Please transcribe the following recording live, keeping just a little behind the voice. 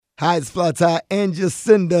Hi, it's Flatai and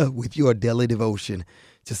Jacinda with your daily devotion.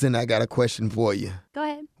 Jacinda, I got a question for you. Go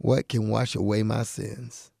ahead. What can wash away my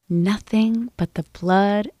sins? Nothing but the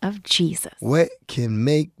blood of Jesus. What can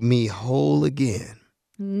make me whole again?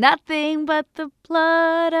 Nothing but the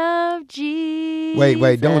blood of Jesus.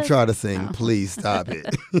 Wait, don't try to sing. Please stop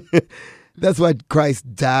it. That's why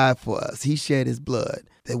Christ died for us. He shed his blood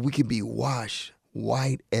that we can be washed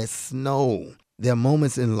white as snow. There are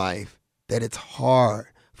moments in life that it's hard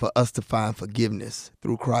for us to find forgiveness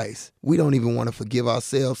through Christ. We don't even want to forgive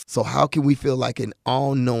ourselves. So how can we feel like an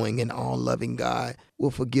all-knowing and all-loving God will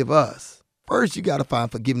forgive us? First, you got to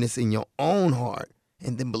find forgiveness in your own heart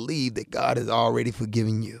and then believe that God has already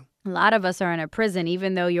forgiven you. A lot of us are in a prison,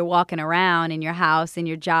 even though you're walking around in your house, in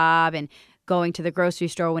your job, and going to the grocery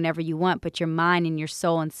store whenever you want, but your mind and your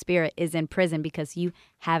soul and spirit is in prison because you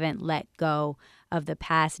haven't let go of the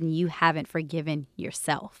past and you haven't forgiven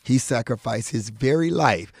yourself. He sacrificed his very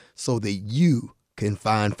life so that you can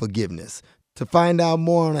find forgiveness. To find out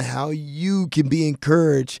more on how you can be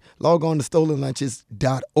encouraged, log on to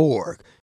stolenlunches.org.